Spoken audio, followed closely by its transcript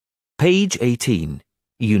Page 18,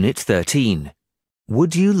 Unit 13.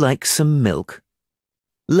 Would you like some milk?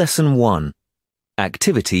 Lesson 1.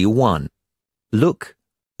 Activity 1. Look,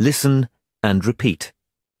 listen, and repeat.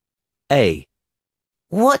 A.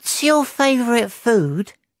 What's your favourite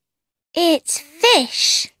food? It's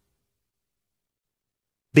fish.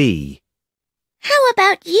 B. How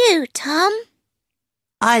about you, Tom?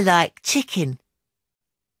 I like chicken.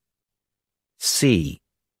 C.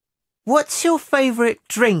 What's your favourite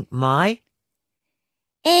drink, Mai?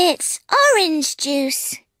 It's orange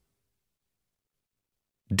juice.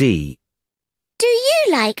 D. Do you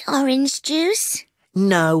like orange juice?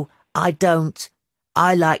 No, I don't.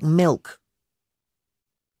 I like milk.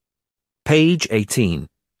 Page 18.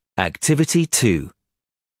 Activity 2.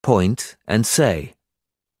 Point and say.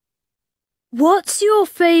 What's your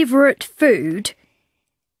favourite food?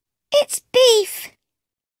 It's beef.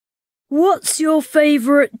 What's your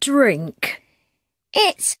favourite drink?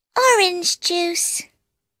 It's orange juice.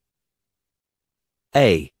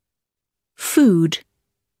 A. Food.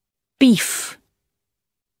 Beef.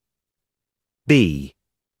 B.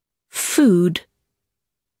 Food.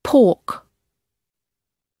 Pork.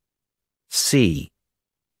 C.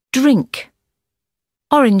 Drink.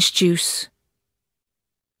 Orange juice.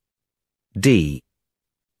 D.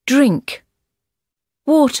 Drink.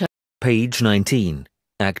 Water. Page 19.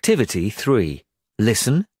 Activity 3.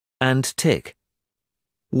 Listen and tick.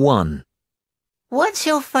 1. What's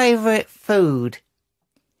your favourite food?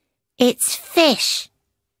 It's fish.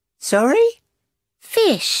 Sorry?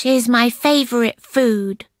 Fish is my favourite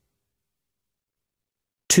food.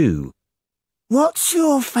 2. What's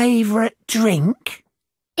your favourite drink?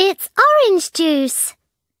 It's orange juice.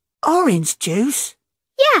 Orange juice?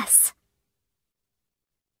 Yes.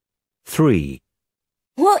 3.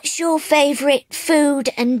 What's your favourite food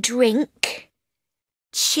and drink?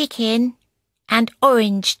 Chicken and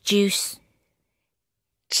orange juice.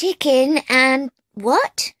 Chicken and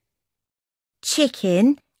what?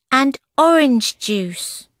 Chicken and orange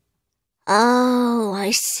juice. Oh,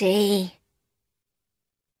 I see.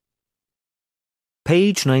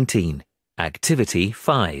 Page 19. Activity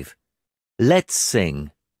 5. Let's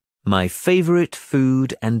sing. My favourite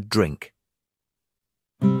food and drink.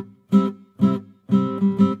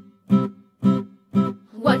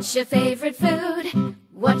 What's your favourite food?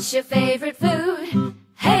 What's your favourite food?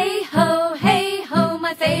 Hey ho,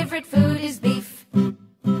 my favourite food is beef.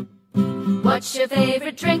 What's your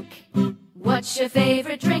favourite drink? What's your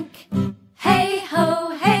favourite drink? Hey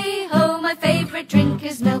ho, my favourite drink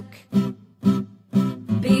is milk.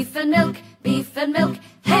 Beef and milk,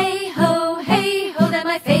 hey ho, they're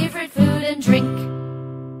my favourite food and drink.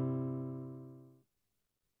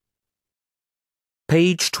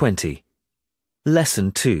 Page 20.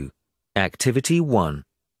 Lesson 2. Activity 1.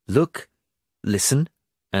 Look, listen,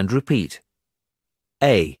 and repeat.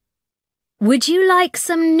 A. Would you like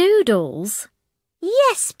some noodles?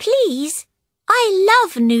 Yes, please. I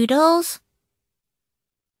love noodles.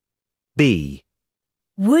 B.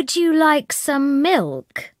 Would you like some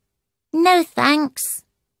milk? No, thanks.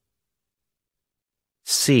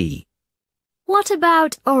 C. What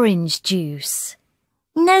about orange juice?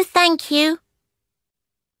 No, thank you.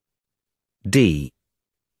 D.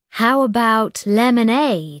 How about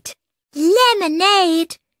lemonade?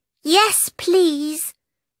 Lemonade? Yes, please.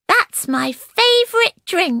 That's my favourite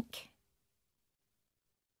drink.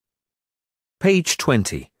 Page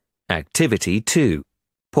 20. Activity 2.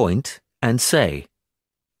 Point and say.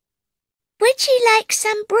 Would you like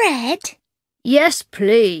some bread? Yes,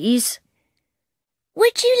 please.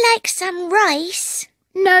 Would you like some rice?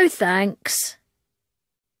 No, thanks.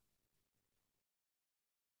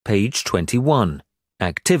 Page 21.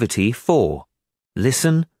 Activity 4.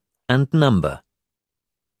 Listen and number.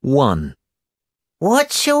 1.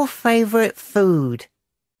 What's your favourite food?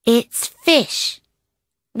 It's fish.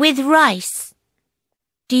 With rice.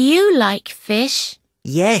 Do you like fish?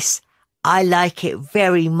 Yes, I like it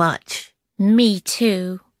very much. Me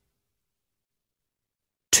too.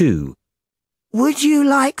 2. Would you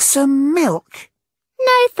like some milk?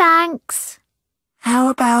 No, thanks. How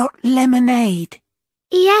about lemonade?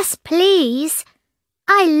 Yes, please.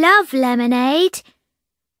 I love lemonade.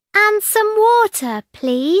 And some water,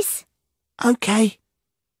 please. OK.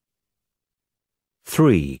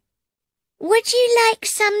 3. Would you like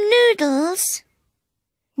some noodles?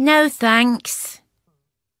 No, thanks.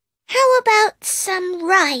 How about some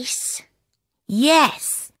rice?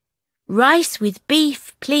 Yes. Rice with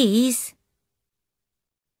beef, please.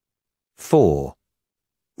 4.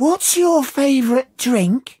 What's your favourite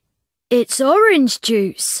drink? It's orange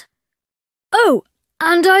juice. Oh,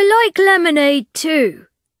 and I like lemonade too.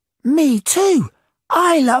 Me too.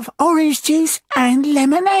 I love orange juice and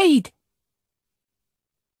lemonade.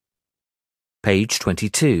 Page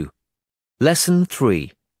 22. Lesson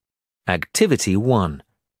 3. Activity 1.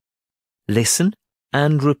 Listen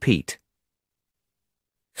and repeat.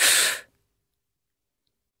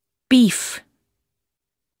 Beef.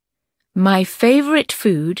 My favorite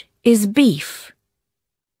food is beef.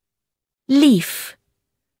 Leaf.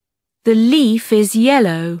 The leaf is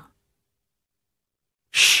yellow.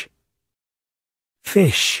 Sh.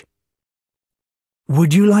 Fish.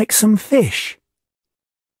 Would you like some fish?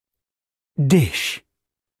 Dish.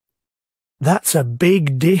 That's a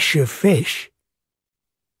big dish of fish.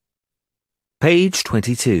 Page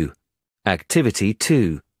 22. Activity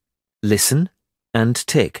 2. Listen and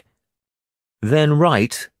tick. Then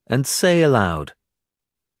write and say aloud.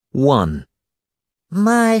 1,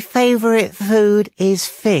 My favourite food is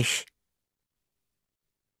fish.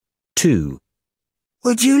 2,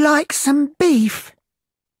 Would you like some beef?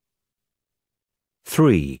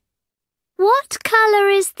 3, What colour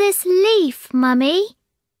is this leaf, Mummy?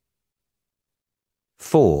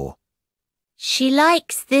 4, She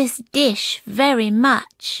likes this dish very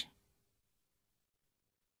much.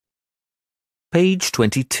 Page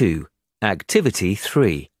 22. Activity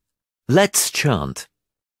 3. Let's chant.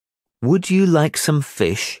 Would you like some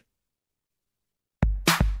fish?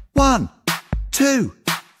 1, 2,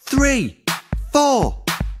 3, 4.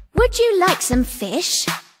 Would you like some fish?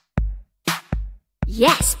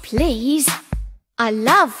 Yes, please. I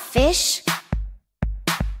love fish.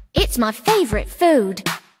 It's my favourite food.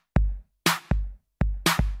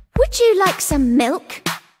 Would you like some milk?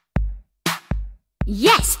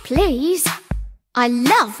 Yes, please. I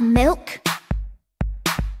love milk.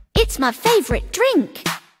 It's my favourite drink.